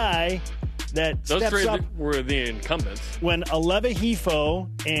be the guy that Those steps three up were the incumbents. when Aleva Hifo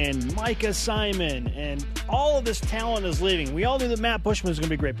and Micah Simon and all of this talent is leaving? We all knew that Matt Bushman was going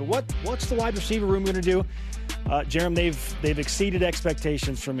to be great, but what's the wide receiver room going to do? Jerem, they've exceeded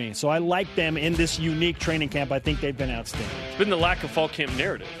expectations for me. So I like them in this unique training camp. I think they've been outstanding. It's been the lack of fall camp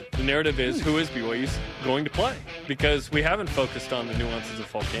narrative. The narrative is who is BYU going to play? Because we haven't focused on the nuances of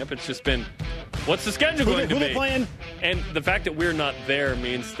fall camp. It's just been what's the schedule going to be? Who they playing? And the fact that we're not there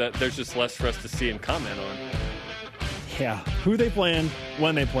means that there's just less for us to see and comment on. Yeah, who they playing,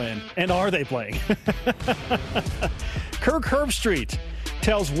 when they playing, and are they playing? Kirk Herbstreit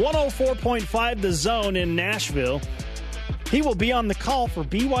tells 104.5 The Zone in Nashville he will be on the call for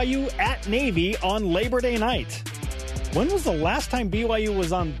BYU at Navy on Labor Day night. When was the last time BYU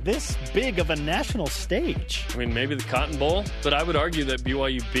was on this big of a national stage? I mean, maybe the Cotton Bowl, but I would argue that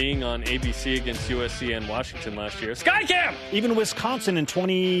BYU being on ABC against USC and Washington last year. Skycam! Even Wisconsin in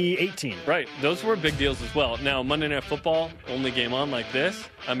 2018. Right. Those were big deals as well. Now, Monday Night Football, only game on like this.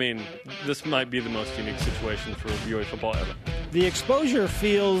 I mean, this might be the most unique situation for BYU football ever. The exposure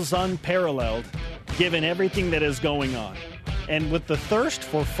feels unparalleled given everything that is going on. And with the thirst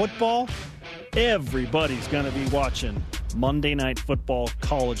for football, everybody's going to be watching Monday Night Football,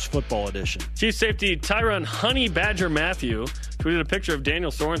 College Football Edition. Chief safety Tyron Honey Badger Matthew tweeted a picture of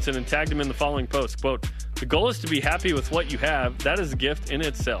Daniel Sorensen and tagged him in the following post, quote, "The goal is to be happy with what you have. That is a gift in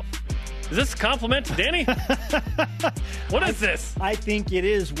itself." Is this a compliment to Danny? What is this? I think it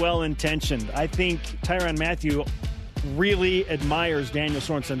is well-intentioned. I think Tyron Matthew really admires Daniel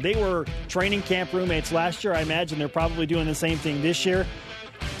Sorensen. They were training camp roommates last year. I imagine they're probably doing the same thing this year.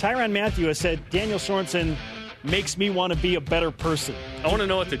 Tyron Matthew has said, Daniel Sorensen makes me want to be a better person. I want to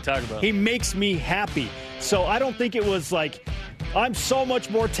know what they talk about. He makes me happy. So I don't think it was like, I'm so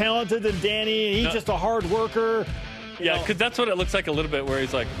much more talented than Danny, and he's just a hard worker. Yeah, because that's what it looks like a little bit, where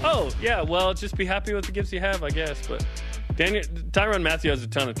he's like, oh, yeah, well, just be happy with the gifts you have, I guess. But Tyron Matthew has a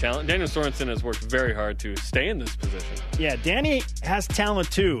ton of talent. Daniel Sorensen has worked very hard to stay in this position. Yeah, Danny has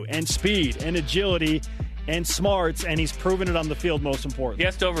talent too, and speed, and agility, and smarts, and he's proven it on the field, most important. He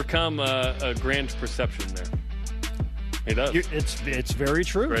has to overcome a grand perception there. He does. It's very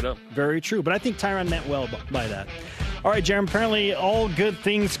true. Straight up. Very true. But I think Tyron meant well by that. All right, Jeremy, apparently all good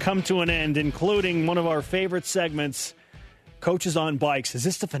things come to an end, including one of our favorite segments, Coaches on Bikes. Is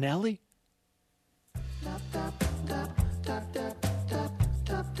this the finale?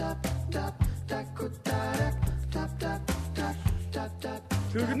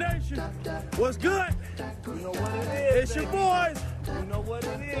 Cougar Nation, what's good? You know what it is. It's your boys. You know what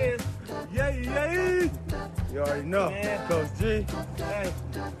it is. Yeah. You already know. Man. Coach G. Hey,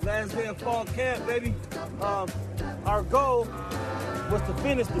 last day of fall camp, baby. Our goal was to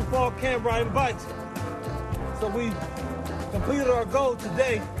finish through fall camp riding bikes. So we completed our goal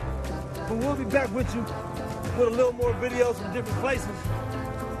today. But we'll be back with you with a little more videos from different places.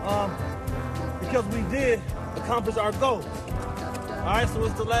 Because we did accomplish our goal. All right, so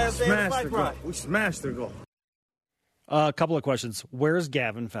it's the last day of the bike ride. We smashed the goal. A couple of questions. Where's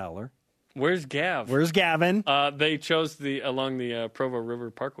Gavin Fowler? Where's Gav? Where's Gavin? They chose along the Provo River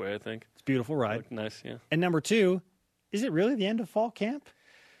Parkway, I think. It's a beautiful ride. Nice, yeah. And number two, Is it really the end of fall camp?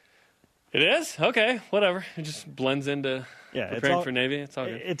 It is? Okay, whatever. It just blends into preparing for Navy. It's all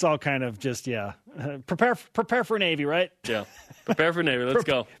good. It's all kind of just, prepare for Navy, right? Yeah. Prepare for Navy. Let's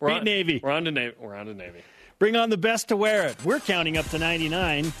go. Beat Navy. We're on to Navy. Bring on the best to wear it. We're counting up to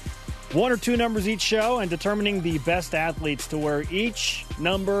 99. 1 or 2 numbers each show and determining the best athletes to wear each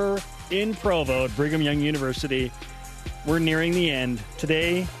number in Provo at Brigham Young University. We're nearing the end.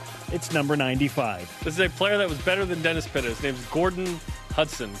 Today, it's number 95. This is a player that was better than Dennis Pitta. His name's Gordon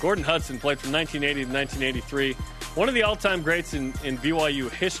Hudson. Gordon Hudson played from 1980 to 1983. One of the all-time greats in BYU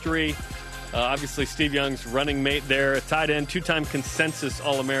history. Obviously, Steve Young's running mate there. A tight end, 2-time consensus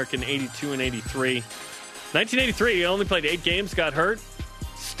All-American, 82 and 83. 1983, he only played 8 games, got hurt.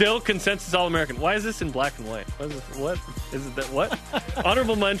 Still consensus All-American. Why is this in black and white? What is it? What?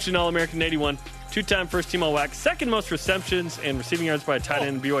 Honorable mention All-American 81. 2-time first-team All-WAC. Second most receptions and receiving yards by a tight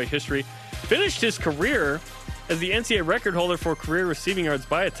end in BYU history. Finished his career as the NCAA record holder for career receiving yards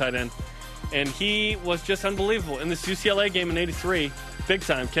by a tight end. And he was just unbelievable. In this UCLA game in 83, big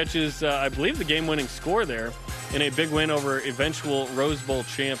time. Catches, I believe, the game-winning score there in a big win over eventual Rose Bowl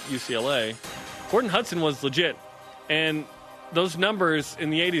champ UCLA. Gordon Hudson was legit. And those numbers in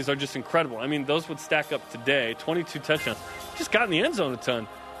the 80s are just incredible. I mean, those would stack up today. 22 touchdowns. Just got in the end zone a ton.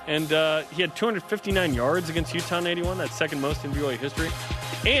 And he had 259 yards against Utah in 81. That's second most in BYU history.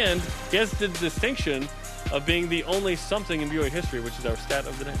 And he has the distinction of being the only something in BYU history, which is our stat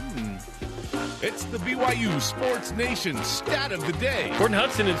of the day. It's the BYU Sports Nation stat of the day. Gordon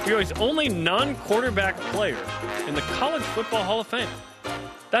Hudson is BYU's only non-quarterback player in the College Football Hall of Fame.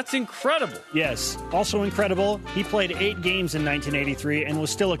 That's incredible. Yes. Also incredible, he played 8 games in 1983 and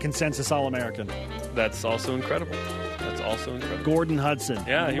was still a consensus All-American. That's also incredible. Gordon Hudson,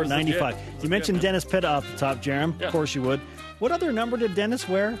 number 95. You mentioned Dennis Pitta off the top, Jerem. Yeah. Of course you would. What other number did Dennis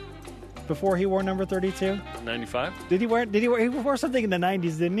wear before he wore number 32? 95. He wore something in the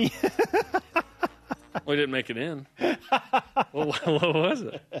 90s, didn't he? We didn't make it in. What was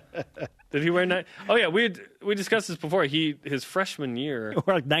it? Did he wear 9? Oh yeah, we discussed this before. His freshman year,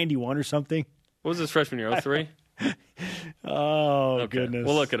 or like 91 or something. What was his freshman year? 03? Oh, okay. Goodness.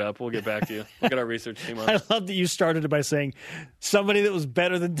 We'll look it up. We'll get back to you. Look at our research team on it. I love that you started it by saying somebody that was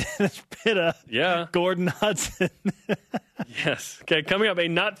better than Dennis Pitta. Yeah. Gordon Hudson. Yes. Okay, coming up, a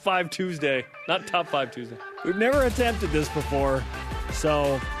Not 5 Tuesday. Not Top 5 Tuesday. We've never attempted this before,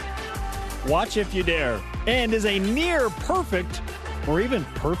 so watch if you dare. And is a near perfect or even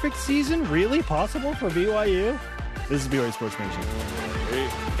perfect season really possible for BYU? This is BYU Sports Nation.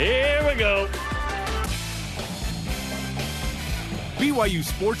 Here we go. BYU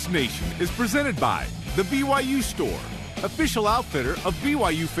Sports Nation is presented by The BYU Store, official outfitter of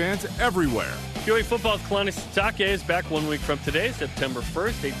BYU fans everywhere. BYU football's Kalani Sitake is back 1 week from today, September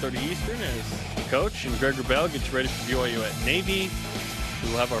 1st, 8:30 Eastern, as the coach. And Greg Wrubell gets ready for BYU at Navy.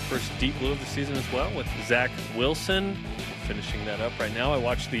 We will have our first Deep Blue of the season as well with Zach Wilson. Finishing that up right now. I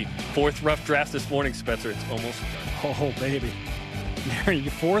watched the 4th rough draft this morning, Spencer. It's almost done. Oh, baby.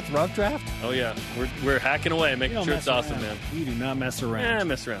 Your 4th rough draft? Oh, yeah. We're hacking away, making sure it's awesome, man. We do not mess around. Yeah, I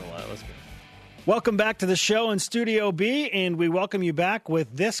mess around a lot. Let's go. Welcome back to the show in Studio B, and we welcome you back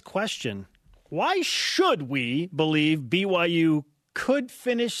with this question. Why should we believe BYU could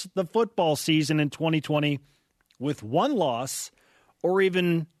finish the football season in 2020 with 1 loss or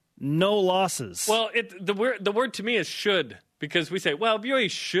even no losses? Well, the word to me is should. Because we say, well,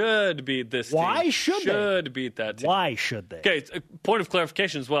 BYU should beat this team. Why should they? Should beat that team. Why should they? Okay, a point of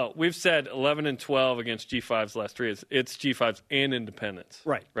clarification as well. We've said 11 and 12 against G5's last 3. It's G5's and Independence.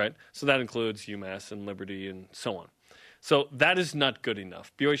 Right. So that includes UMass and Liberty and so on. So that is not good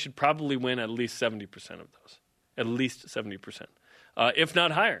enough. BYU should probably win at least 70% of those. At least 70%. If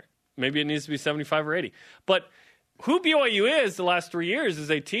not higher. Maybe it needs to be 75 or 80. But who BYU is the last 3 years is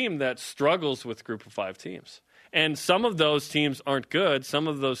a team that struggles with group of 5 teams. And some of those teams aren't good. Some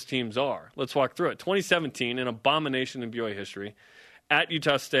of those teams are. Let's walk through it. 2017, an abomination in BYU history. At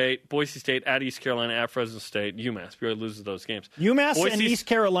Utah State, Boise State, at East Carolina, at Fresno State, UMass. BYU loses those games. UMass and East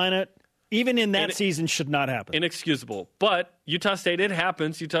Carolina, even in that season, should not happen. Inexcusable. But Utah State, it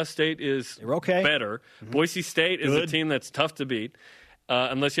happens. Utah State is better. Mm-hmm. Boise State is a team that's tough to beat.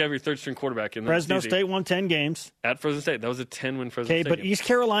 Unless you have your third-string quarterback in there. Fresno State won 10 games. At Fresno State. That was a 10-win Fresno State game. Okay, but East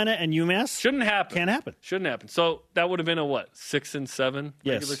Carolina and UMass? Shouldn't happen. Can't happen. Shouldn't happen. So that would have been a, 6-7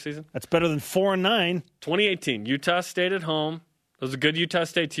 regular season? That's better than 4-9. 2018, Utah State at home. It was a good Utah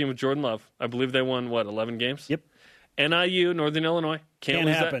State team with Jordan Love. I believe they won, 11 games? Yep. NIU, Northern Illinois. Can't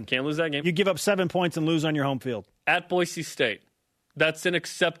lose that game. You give up 7 points and lose on your home field. At Boise State. That's an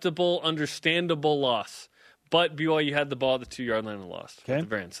acceptable, understandable loss. But BYU had the ball at the 2-yard line and lost at the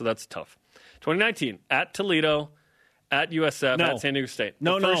very end, so that's tough. 2019, at Toledo, At USF, No. at San Diego State.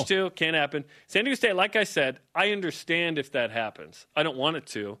 No. The first two can't happen. San Diego State, like I said, I understand if that happens. I don't want it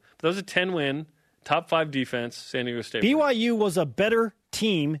to. But those are 10-win, top 5 defense, San Diego State. BYU was a better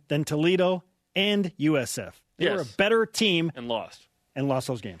team than Toledo and USF. They were a better team and lost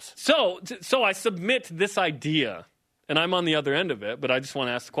those games. So I submit this idea, and I'm on the other end of it, but I just want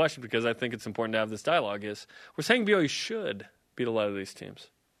to ask the question because I think it's important to have this dialogue, is we're saying BYU should beat a lot of these teams.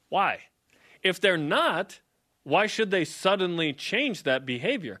 Why? If they're not, why should they suddenly change that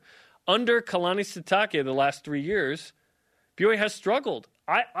behavior? Under Kalani Sitake the last 3 years, BYU has struggled.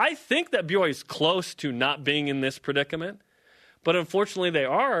 I think that BYU is close to not being in this predicament, but unfortunately they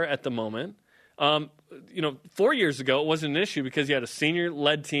are at the moment. 4 years ago, it wasn't an issue because you had a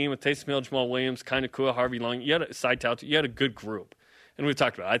senior-led team with Taysom Hill, Jamal Williams, Kainakua, Harvey Long. You had a side tout. You had a good group. And we've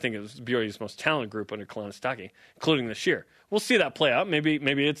talked about it. I think it was BYU's most talented group under Kalani Sitake, including this year. We'll see that play out.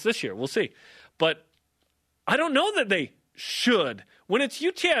 Maybe it's this year. We'll see. But I don't know that they should. When it's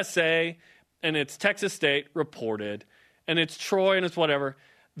UTSA and it's Texas State reported and it's Troy and it's whatever,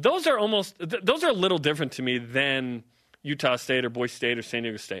 those are a little different to me than Utah State or Boise State or San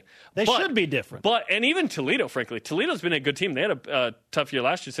Diego State. They should be different. And even Toledo, frankly. Toledo's been a good team. They had a tough year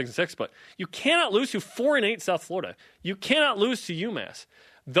last year, 6-6, but you cannot lose to 4-8 South Florida. You cannot lose to UMass.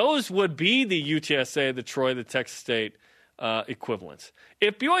 Those would be the UTSA, the Troy, the Texas State equivalents.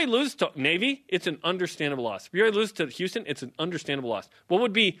 If BYU loses to Navy, it's an understandable loss. If BYU loses to Houston, it's an understandable loss. What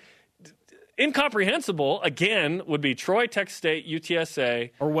would be incomprehensible, again, would be Troy, Texas State, UTSA.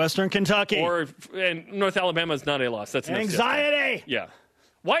 Or Western Kentucky. And North Alabama is not a loss. That's an anxiety. Yeah.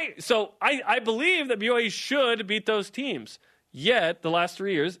 Why? So I believe that BYU should beat those teams. Yet, the last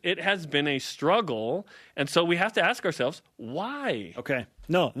 3 years, it has been a struggle. And so we have to ask ourselves, why? Okay.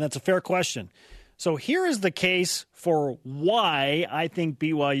 No, and that's a fair question. So here is the case for why I think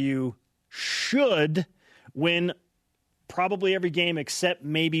BYU should win probably every game except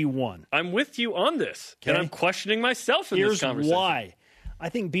maybe one. I'm with you on this, and I'm questioning myself in Here's this conversation. Why. I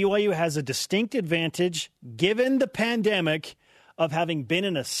think BYU has a distinct advantage given the pandemic of having been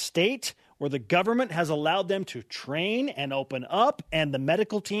in a state where the government has allowed them to train and open up, and the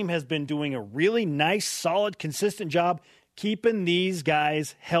medical team has been doing a really nice, solid, consistent job keeping these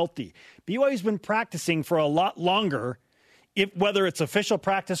guys healthy. BYU's been practicing for a lot longer, whether it's official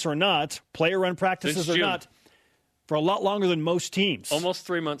practice or not, player-run practices or not, for a lot longer than most teams. Almost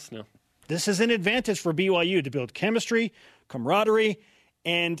 3 months now. This is an advantage for BYU to build chemistry, camaraderie,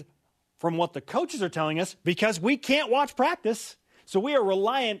 and from what the coaches are telling us, because we can't watch practice, so we are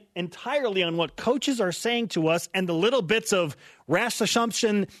reliant entirely on what coaches are saying to us and the little bits of rash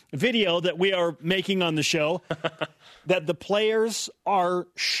assumption video that we are making on the show, that the players are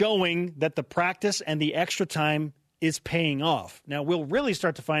showing that the practice and the extra time is paying off. Now, we'll really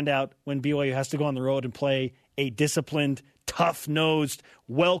start to find out when BYU has to go on the road and play a disciplined, tough-nosed,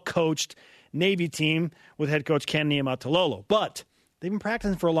 well-coached Navy team with head coach Ken Niumatalolo. But they've been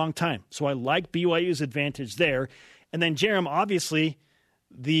practicing for a long time, so I like BYU's advantage there. And then, Jerem, obviously,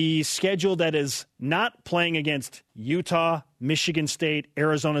 the schedule that is not playing against Utah, Michigan State,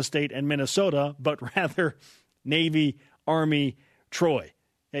 Arizona State, and Minnesota, but rather Navy, Army, Troy.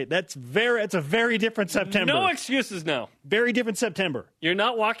 Hey, it's a very different September. No excuses now. Very different September. You're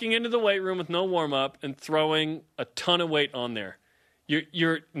not walking into the weight room with no warm-up and throwing a ton of weight on there.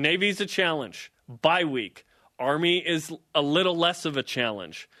 Your Navy's a challenge. Bye week. Army is a little less of a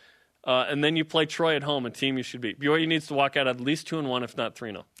challenge. And then you play Troy at home, a team you should beat. BYU needs to walk out at least 2-1, if not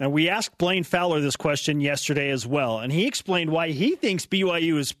 3-0. And we asked Blaine Fowler this question yesterday as well, and he explained why he thinks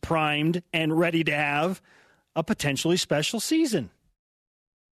BYU is primed and ready to have a potentially special season.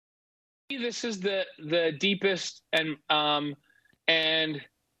 This is the deepest and what's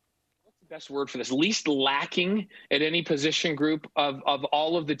the best word for this? Least lacking at any position group of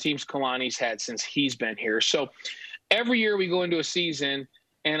all of the teams Kalani's had since he's been here. So every year we go into a season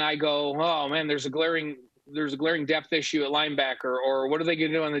and I go, oh man, there's a glaring depth issue at linebacker, or what are they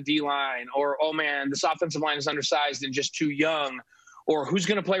going to do on the D line? Or, oh man, this offensive line is undersized and just too young. Or who's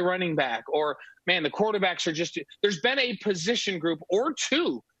going to play running back? Or man, the quarterbacks are just, there's been a position group or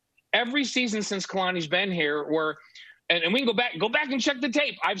two every season since Kalani's been here where, and we can go back and check the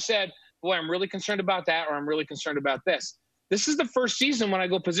tape. I've said, boy, I'm really concerned about that, or I'm really concerned about this. This is the first season when I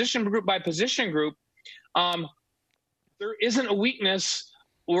go position group by position group. There isn't a weakness,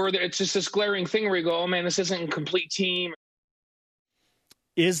 or it's just this glaring thing where you go, oh man, this isn't a complete team.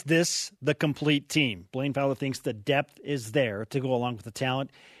 Is this the complete team? Blaine Fowler thinks the depth is there to go along with the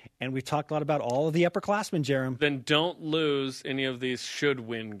talent. And we've talked a lot about all of the upperclassmen, Jerem. Then don't lose any of these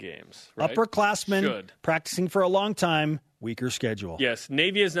should-win games. Right? Upperclassmen practicing for a long time, weaker schedule. Yes,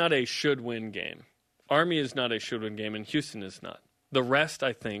 Navy is not a should-win game. Army is not a should-win game, and Houston is not. The rest,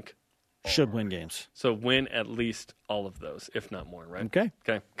 I think, should win games. So win at least all of those, if not more, right? Okay.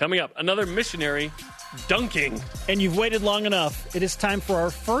 Coming up, another missionary dunking. And you've waited long enough. It is time for our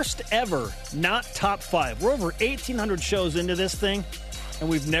first ever Not Top 5. We're over 1,800 shows into this thing, and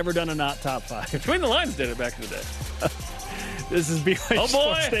we've never done a Not Top 5. Between the Lines did it back in the day. This is BYU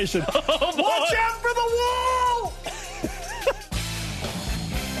Sports Station. Oh, boy. Watch out for the wall!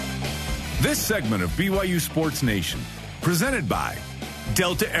 This segment of BYU Sports Nation, presented by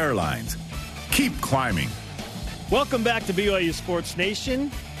Delta Airlines. Keep climbing. Welcome back to BYU Sports Nation.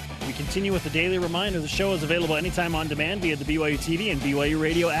 We continue with the daily reminder. The show is available anytime on demand via the BYU TV and BYU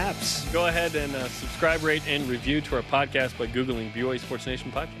Radio apps. Go ahead and subscribe, rate, and review to our podcast by Googling BYU Sports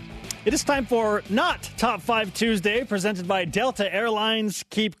Nation Podcast. It is time for Not Top 5 Tuesday, presented by Delta Airlines.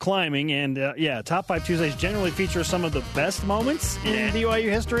 Keep climbing. And, Top 5 Tuesdays generally feature some of the best moments in BYU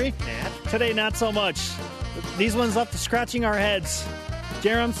history. Today, not so much. These ones left scratching our heads.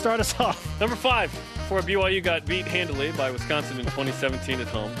 Jerem, start us off. Number 5, before BYU got beat handily by Wisconsin in 2017 at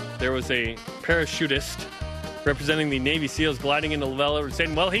home, there was a parachutist representing the Navy SEALs gliding into Lavella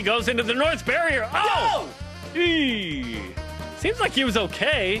saying, well, he goes into the North Barrier. Oh! Seems like he was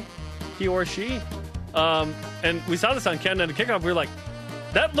okay, he or she. And we saw this on Countdown to Kickoff. We were like,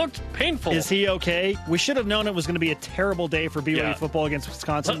 that looked painful. Is he okay? We should have known it was going to be a terrible day for BYU football against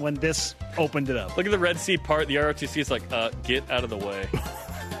Wisconsin when this opened it up. Look at the Red Sea part. The ROTC is like, get out of the way.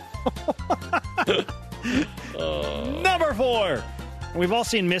 Number 4. We've all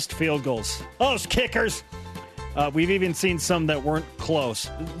seen missed field goals. Those kickers. We've even seen some that weren't close.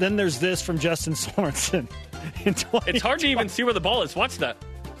 Then there's this from Justin Sorensen. It's hard to even see where the ball is. Watch that.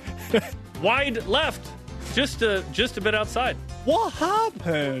 Wide left. Just a bit outside. What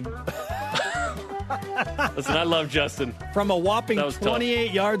happened? Listen, I love Justin. From a whopping 28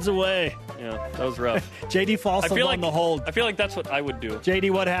 tough. Yards away. Yeah, that was rough. JD Folsom on the hold. I feel like that's what I would do. JD,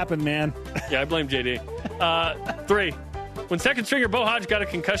 what happened, man? Yeah, I blame JD. 3. When second stringer Bo Hodge got a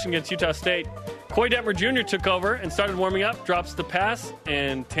concussion against Utah State, Coy Detmer Jr. took over and started warming up, drops the pass,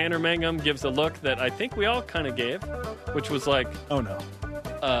 and Tanner Mangum gives a look that I think we all kind of gave, which was like, oh no.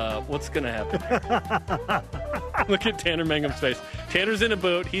 What's going to happen here? Look at Tanner Mangum's face. Tanner's in a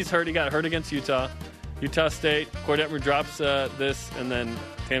boot. He's hurt. He got hurt against Utah. Utah State. Coy Detmer drops this, and then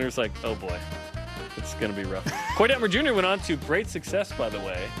Tanner's like, oh, boy. It's going to be rough. Coy Detmer Jr. went on to great success, by the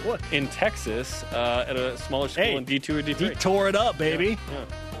way, in Texas at a smaller school in D2 or D3. He tore it up, baby.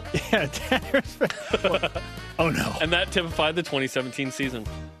 Yeah, Tanner's oh, no. And that typified the 2017 season.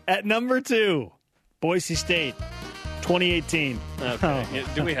 At number 2, Boise State. 2018. Okay. Yeah,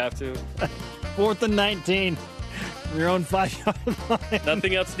 do we have to? 4th and 19. Your own 5-yard line.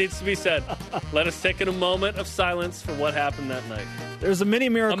 Nothing else needs to be said. Let us take a moment of silence for what happened that night. There's a mini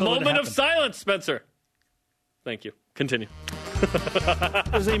miracle. A moment of silence, Spencer. Thank you. Continue.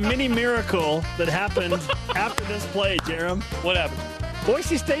 There's a mini miracle that happened after this play, Jerem. What happened?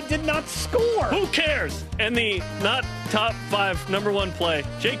 Boise State did not score. Who cares? And the not top 5 number 1 play.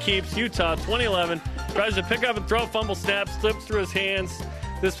 Jay Keeps, Utah, 2011. Tries to pick up and throw, fumble snap, slips through his hands.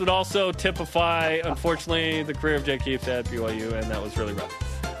 This would also typify, unfortunately, the career of Jay Keeps at BYU, and that was really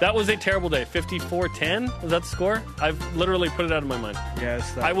rough. That was a terrible day. 54-10, was that the score? I've literally put it out of my mind.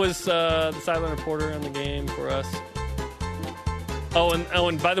 Yes. I was the sideline reporter on the game for us. Oh,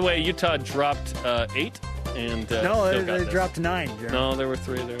 and by the way, Utah dropped 8. And no, they dropped 9. Jeremy. No, there were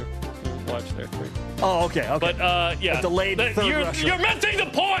 3 there. Watch there, 3. Oh, okay. But, yeah. A delayed third you're missing the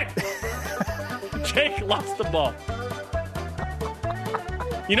point! Jake lost the ball.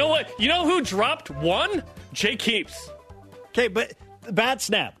 You know what? You know who dropped 1? Jake Keeps. Okay, but bad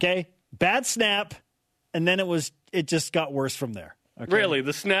snap, okay? Bad snap, and then it just got worse from there. Okay? Really?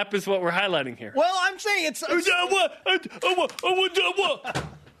 The snap is what we're highlighting here. Well, I'm saying it's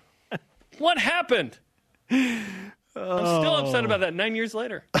what happened? I'm still upset about that 9 years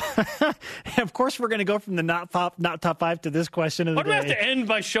later. Of course, we're going to go from the not top 5 to this question of the day. Why do we have to end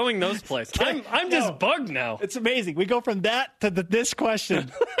by showing those plays? I'm just bugged now. It's amazing. We go from that to this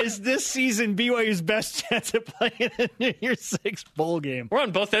question. Is this season BYU's best chance at playing a New Year's Six bowl game? We're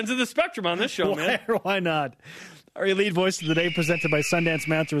on both ends of the spectrum on this show, man. Why not? Our elite voice of the day presented by Sundance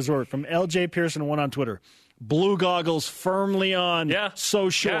Mountain Resort from LJ Pearson 1 on Twitter. Blue goggles firmly on. Yeah. So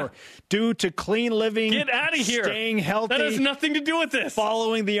sure. Yeah. Due to clean living. Get out of here. Staying healthy. That has nothing to do with this.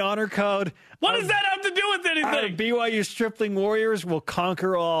 Following the honor code. What does that have to do with anything? Our BYU Stripling Warriors will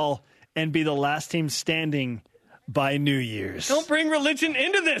conquer all and be the last team standing by New Year's. Don't bring religion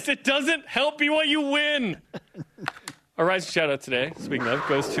into this. It doesn't help BYU win. Our rising shout out today, speaking of,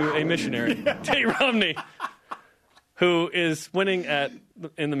 goes to a missionary, Tate Romney, who is winning at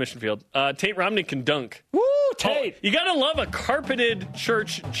in the mission field. Tate Romney can dunk. Woo, Tate! Oh, you got to love a carpeted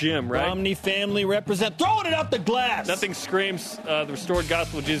church gym, right? Romney family represent. Throwing it up the glass. Nothing screams the restored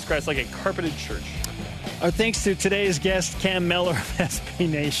gospel of Jesus Christ like a carpeted church. Our thanks to today's guest, Cam Mellor of SB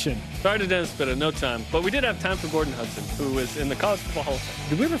Nation. Sorry to Dennis Bitta, no time. But we did have time for Gordon Hudson, who is in the College Football Hall of Fame.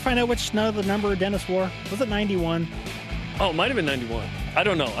 Did we ever find out which the number Dennis wore? Was it 91? Oh, it might have been 91. I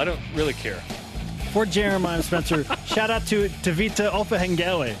don't know. I don't really care. For Jeremiah Spencer, shout out to Tavita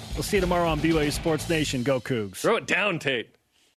Ofahengele. We'll see you tomorrow on BYU Sports Nation. Go Cougs. Throw it down, Tate.